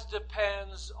as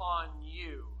depends on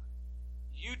you,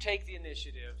 you take the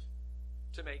initiative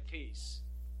to make peace.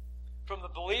 From the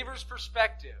believer's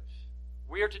perspective,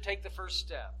 we are to take the first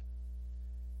step.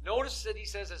 Notice that he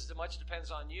says as much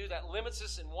depends on you. That limits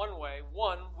us in one way.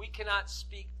 One, we cannot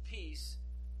speak peace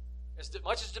as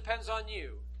much as depends on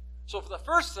you. So for the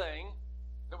first thing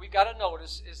that we've got to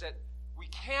notice is that we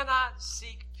cannot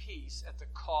seek peace at the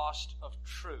cost of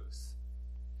truth.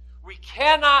 We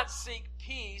cannot seek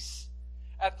peace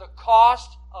at the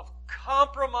cost of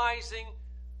compromising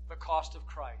the cost of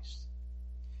Christ.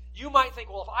 You might think,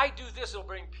 well, if I do this, it'll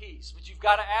bring peace. But you've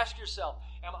got to ask yourself,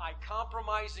 am I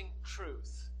compromising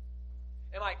truth?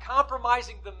 Am I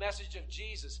compromising the message of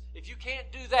Jesus? If you can't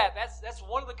do that, that's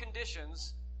one of the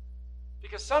conditions.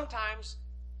 Because sometimes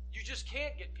you just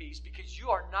can't get peace because you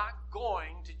are not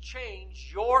going to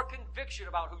change your conviction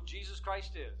about who Jesus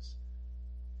Christ is.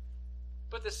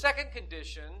 But the second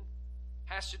condition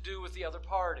has to do with the other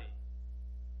party.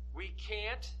 We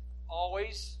can't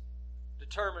always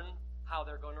determine how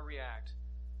they're going to react.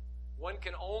 One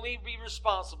can only be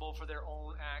responsible for their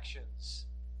own actions.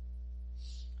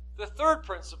 The third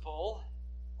principle,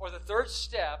 or the third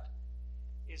step,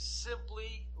 is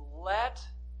simply let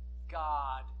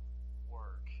God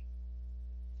work.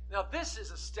 Now, this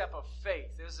is a step of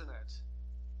faith, isn't it?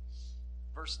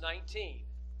 Verse 19.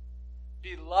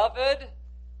 Beloved,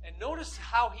 and notice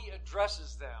how he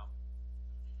addresses them.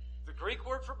 The Greek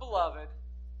word for beloved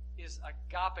is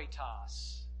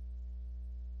agapetos.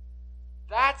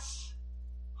 That's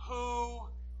who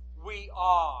we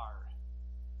are.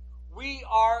 We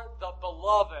are the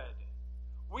beloved.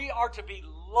 We are to be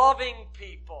loving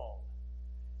people.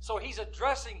 So he's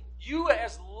addressing you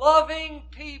as loving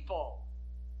people.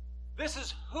 This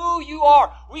is who you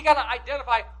are. We got to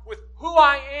identify with who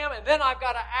I am, and then I've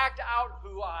got to act out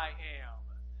who I am.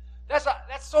 That's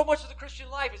so much of the Christian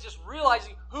life, is just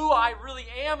realizing who I really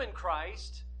am in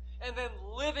Christ, and then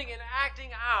living and acting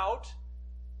out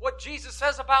what Jesus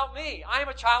says about me. I am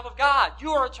a child of God.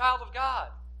 You are a child of God.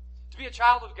 To be a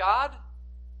child of God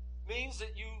means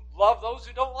that you love those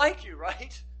who don't like you,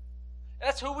 right?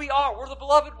 That's who we are. We're the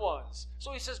beloved ones.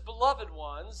 So he says, beloved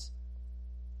ones,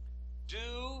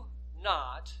 do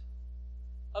not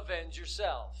avenge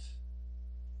yourself.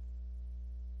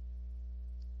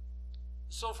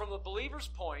 So from the believer's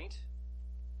point,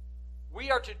 we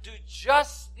are to do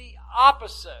just the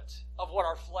opposite of what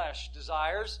our flesh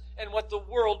desires and what the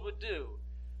world would do.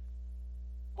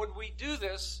 When we do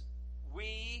this,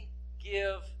 we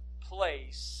give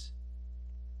place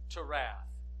to wrath.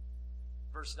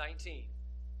 Verse 19.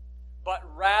 But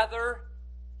rather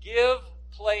give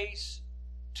place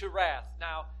to wrath.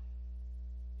 Now,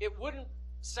 it wouldn't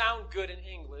sound good in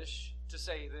English to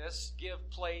say this, give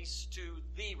place to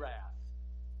the wrath.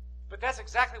 But that's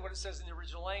exactly what it says in the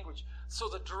original language. So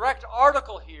the direct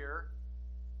article here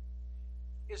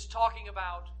is talking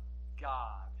about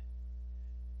God.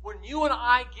 When you and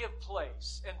I give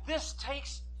place, and this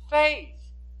takes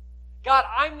faith. God,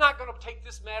 I'm not going to take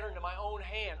this matter into my own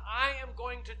hand. I am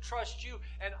going to trust you.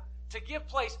 And to give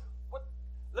place,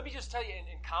 let me just tell you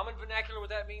in common vernacular what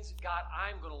that means. God,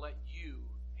 I'm going to let you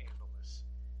handle this.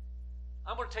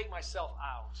 I'm going to take myself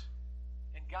out.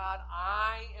 And God,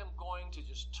 I am going to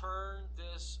just turn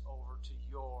this over to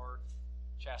your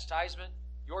chastisement,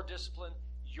 your discipline,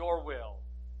 your will.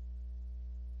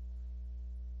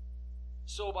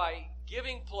 So by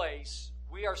giving place,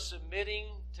 we are submitting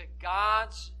to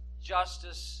God's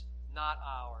justice, not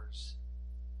ours.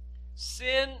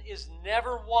 Sin is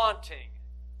never wanting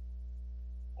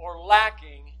or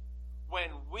lacking when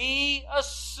we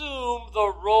assume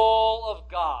the role of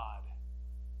God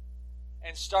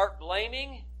and start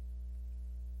blaming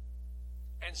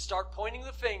and start pointing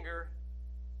the finger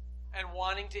and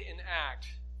wanting to enact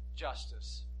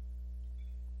justice.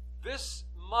 This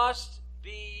must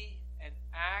be an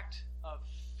act of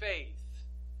faith.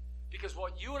 Because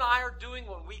what you and I are doing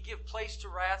when we give place to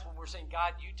wrath, when we're saying,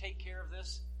 God, you take care of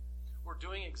this, we're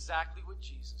doing exactly what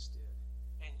Jesus did.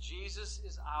 And Jesus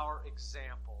is our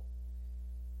example.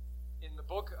 In the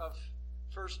book of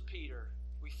 1 Peter,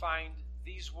 we find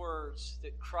these words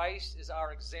that Christ is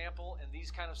our example in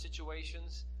these kind of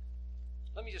situations.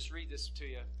 Let me just read this to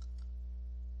you.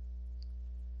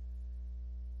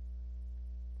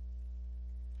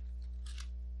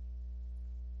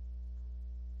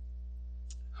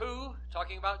 Who,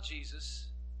 talking about Jesus,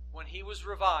 when he was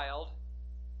reviled,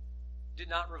 did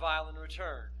not revile in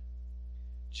return.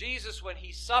 Jesus, when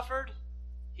he suffered,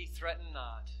 he threatened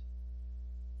not.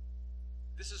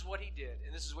 This is what he did,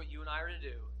 and this is what you and I are to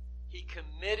do. He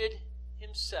committed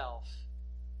himself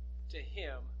to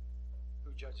him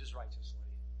who judges righteously.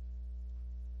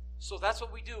 So that's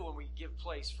what we do when we give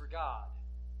place for God.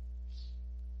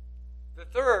 The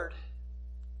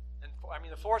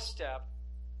fourth step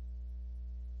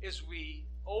is we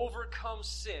overcome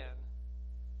sin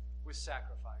with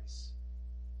sacrifice.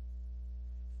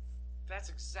 That's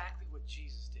exactly what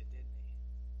Jesus did, didn't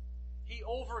he? He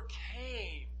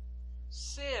overcame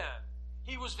sin.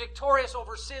 He was victorious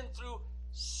over sin through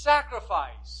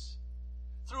sacrifice,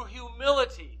 through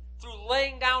humility, through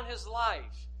laying down his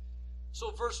life.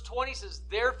 So verse 20 says,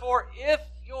 therefore, if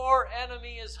your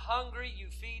enemy is hungry, you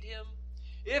feed him.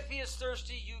 If he is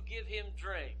thirsty, you give him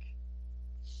drink.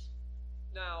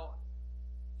 Now,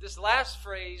 this last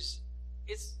phrase,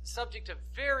 it's subject to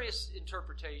various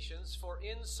interpretations, for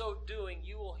in so doing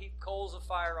you will heap coals of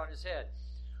fire on his head.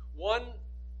 One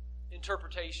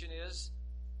interpretation is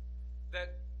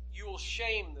that you will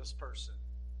shame this person.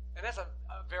 And that's a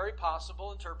very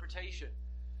possible interpretation.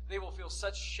 They will feel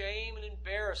such shame and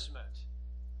embarrassment,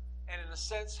 and in a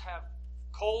sense have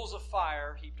coals of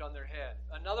fire heaped on their head.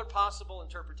 Another possible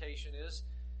interpretation is,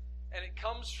 and it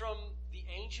comes from the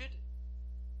ancient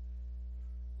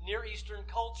Near Eastern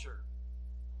culture,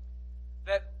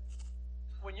 that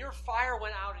when your fire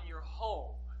went out in your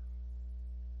home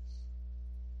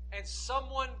and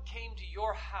someone came to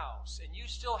your house and you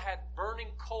still had burning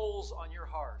coals on your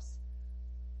hearth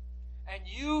and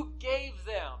you gave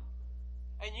them,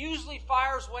 and usually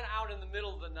fires went out in the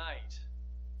middle of the night.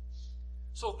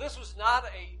 So this was not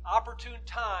an opportune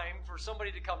time for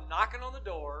somebody to come knocking on the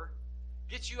door,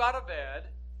 get you out of bed,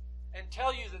 and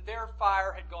tell you that their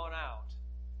fire had gone out.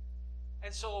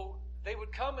 And so they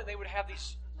would come and they would have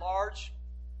these large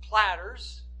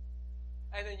platters,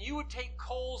 and then you would take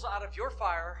coals out of your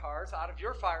fire hearth, out of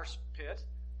your fire pit,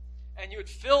 and you would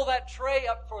fill that tray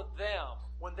up for them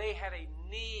when they had a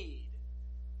need,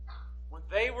 when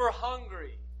they were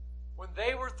hungry, when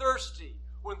they were thirsty,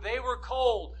 when they were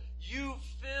cold. You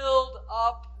filled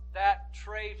up that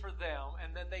tray for them,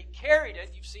 and then they carried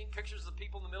it. You've seen pictures of the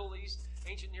people in the Middle East,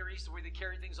 ancient Near East, the way they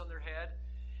carried things on their head,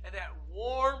 and that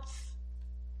warmth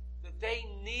that they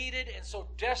needed and so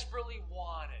desperately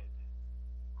wanted,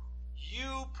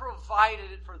 you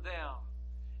provided it for them.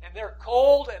 And they're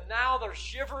cold, and now they're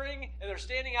shivering, and they're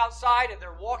standing outside, and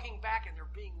they're walking back, and they're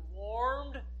being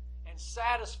warmed and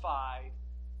satisfied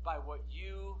by what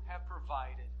you have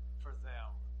provided for them.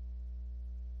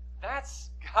 That's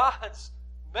God's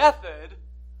method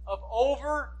of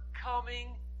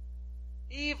overcoming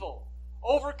evil,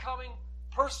 overcoming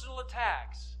personal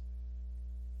attacks.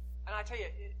 And I tell you,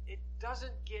 it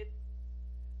doesn't get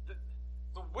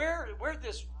where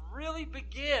this really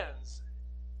begins.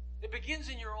 It begins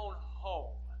in your own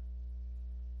home.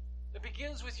 It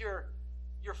begins with your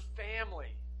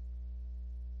family.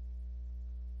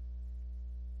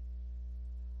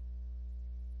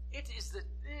 It is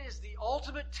the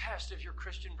ultimate test of your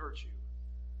Christian virtue.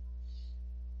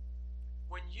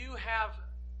 When you have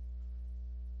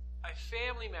a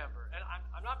family member, and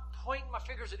I'm not pointing my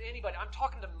fingers at anybody, I'm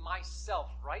talking to myself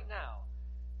right now.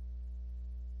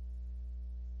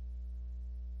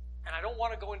 And I don't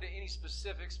want to go into any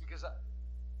specifics because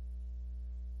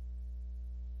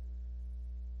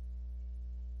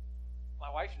my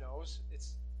wife knows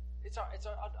it's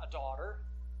a daughter,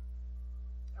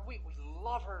 and we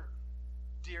love her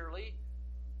dearly.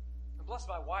 And bless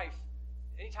my wife,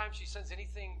 anytime she sends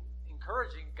anything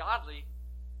encouraging, godly,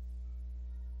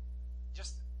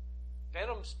 just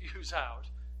venom spews out.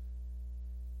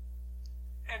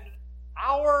 And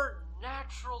our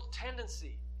natural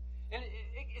tendency, and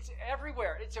it's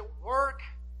everywhere. It's at work.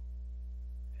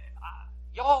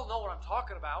 Y'all know what I'm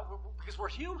talking about because we're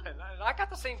human. And I got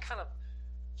the same kind of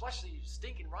fleshly,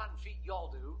 stinking, rotten feet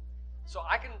y'all do. So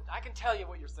I can tell you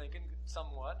what you're thinking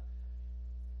somewhat.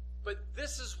 But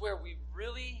this is where we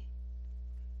really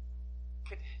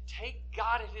can take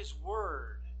God at His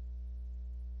word.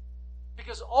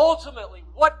 Because ultimately,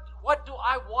 what do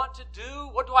I want to do?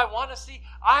 What do I want to see?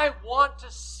 I want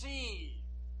to see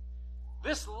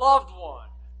this loved one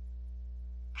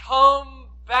come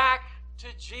back to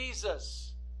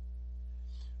Jesus.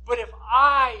 But if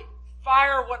I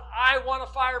fire what I want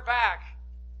to fire back,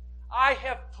 I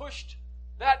have pushed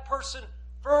that person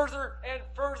further and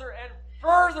further and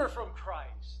further from Christ.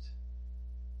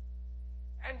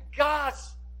 And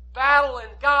God's battle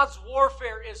and God's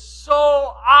warfare is so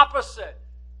opposite.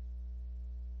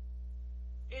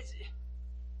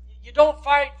 You don't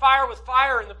fight fire with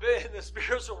fire in the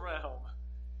spiritual realm.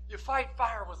 You fight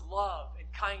fire with love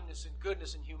and kindness and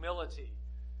goodness and humility.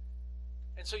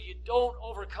 And so you don't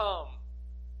overcome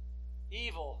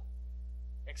evil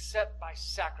except by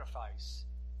sacrifice.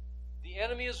 The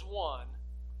enemy is won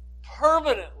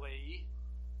permanently.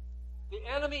 The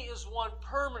enemy is won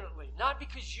permanently, not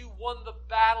because you won the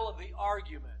battle of the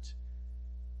argument,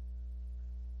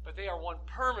 but they are won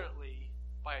permanently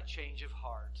by a change of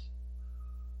heart.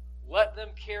 Let them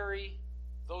carry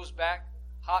those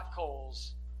hot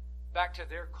coals back to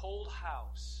their cold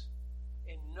house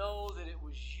and know that it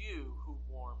was you who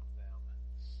warmed them.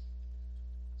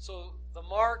 So the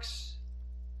marks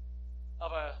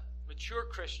of a mature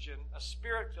Christian, a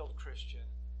Spirit-filled Christian,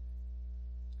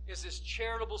 is this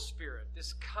charitable spirit,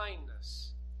 this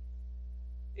kindness.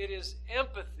 It is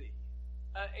empathy.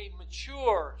 A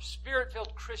mature,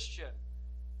 Spirit-filled Christian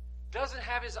doesn't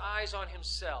have his eyes on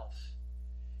himself.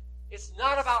 It's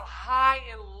not about high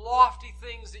and lofty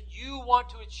things that you want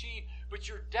to achieve, but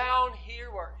you're down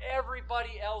here where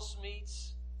everybody else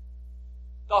meets.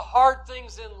 The hard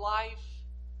things in life,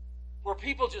 where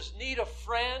people just need a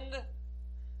friend.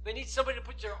 They need somebody to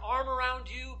put their arm around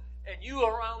you and you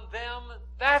around them.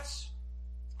 That's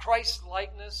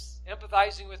Christ-likeness,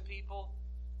 empathizing with people.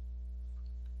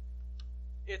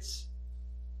 It's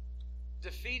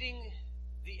defeating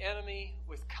the enemy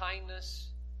with kindness,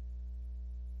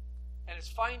 and it's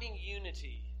finding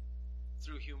unity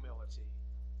through humility.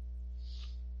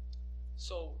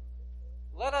 So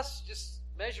let us just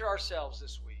measure ourselves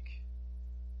this week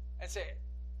and say,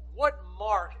 what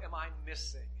mark am I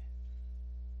missing?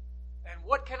 And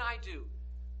what can I do?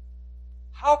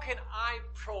 How can I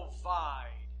provide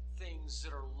things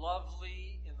that are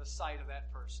lovely in the sight of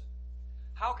that person?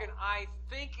 How can I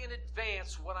think in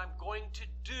advance what I'm going to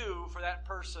do for that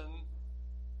person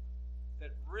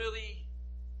that really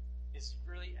is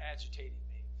really agitating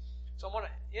me? So I want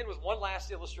to end with one last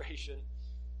illustration,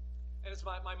 and it's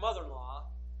my mother-in-law.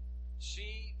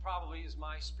 She probably is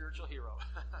my spiritual hero.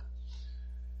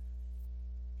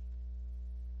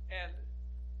 And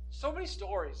so many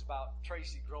stories about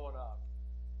Tracy growing up.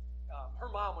 Her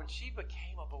mom, when she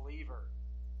became a believer,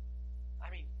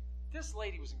 I mean, this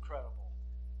lady was incredible.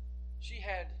 She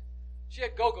had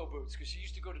go-go boots because she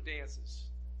used to go to dances.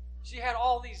 She had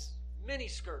all these mini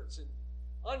skirts and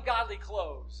ungodly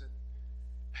clothes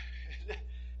and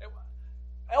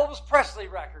Elvis Presley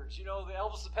records, the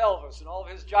Elvis the Pelvis and all of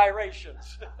his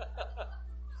gyrations.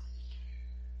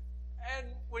 And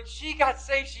when she got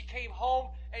saved, she came home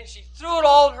and she threw it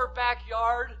all in her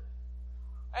backyard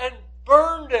and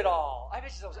burned it all. I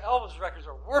bet you those Elvis records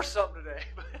are worth something today.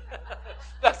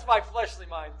 That's my fleshly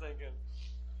mind thinking.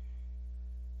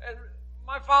 And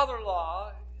my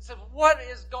father-in-law said, what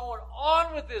is going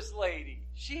on with this lady?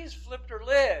 She's flipped her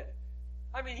lid.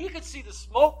 I mean, he could see the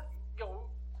smoke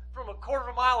from a quarter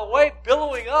of a mile away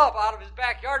billowing up out of his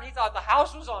backyard, and he thought the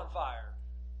house was on fire.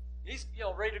 He's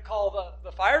ready to call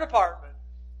the fire department.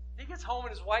 He gets home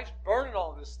and his wife's burning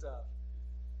all this stuff.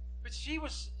 But she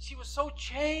was so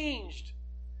changed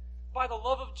by the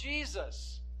love of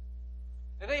Jesus.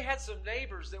 And they had some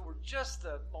neighbors that were just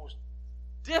the most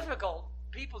difficult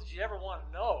people that you ever want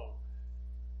to know.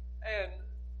 And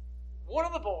one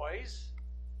of the boys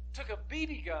took a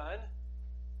BB gun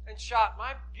and shot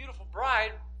my beautiful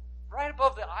bride right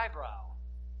above the eyebrow.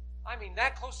 I mean,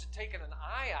 that close to taking an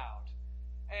eye out.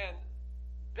 And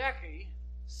Becky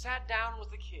sat down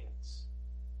with the kids.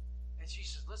 And she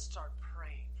says, let's start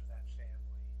praying for that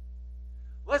family.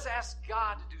 Let's ask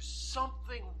God to do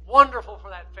something wonderful for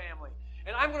that family.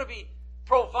 And I'm going to be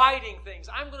providing things.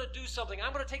 I'm going to do something.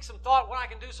 I'm going to take some thought what I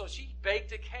can do. So she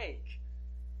baked a cake.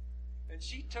 And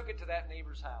she took it to that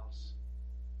neighbor's house.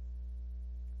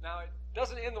 Now, it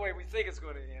doesn't end the way we think it's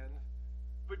going to end.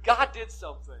 But God did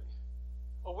something.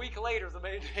 A week later, the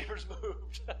neighbors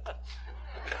moved.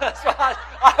 That's why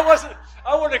I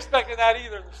wasn't expecting that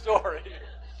either in the story.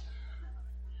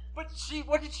 But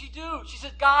what did she do? She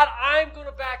said, God, I'm going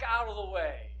to back out of the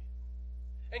way.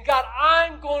 And God,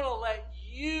 I'm going to let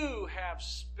you have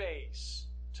space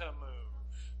to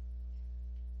move.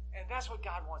 And that's what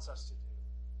God wants us to do.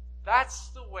 That's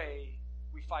the way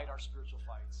we fight our spiritual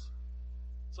fights.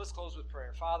 So let's close with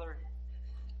prayer. Father,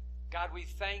 God, we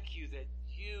thank you that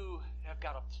you have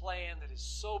got a plan that is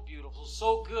so beautiful,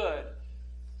 so good,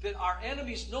 that our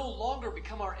enemies no longer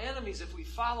become our enemies if we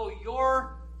follow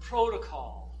your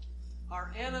protocol.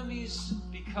 Our enemies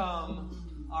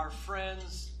become our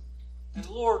friends, and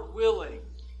Lord willing,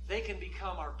 they can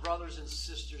become our brothers and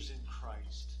sisters in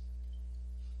Christ.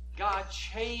 God,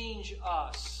 change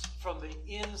us from the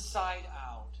inside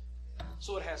out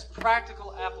so it has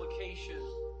practical application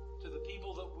to the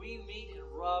people that we meet and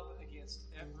rub against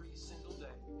every single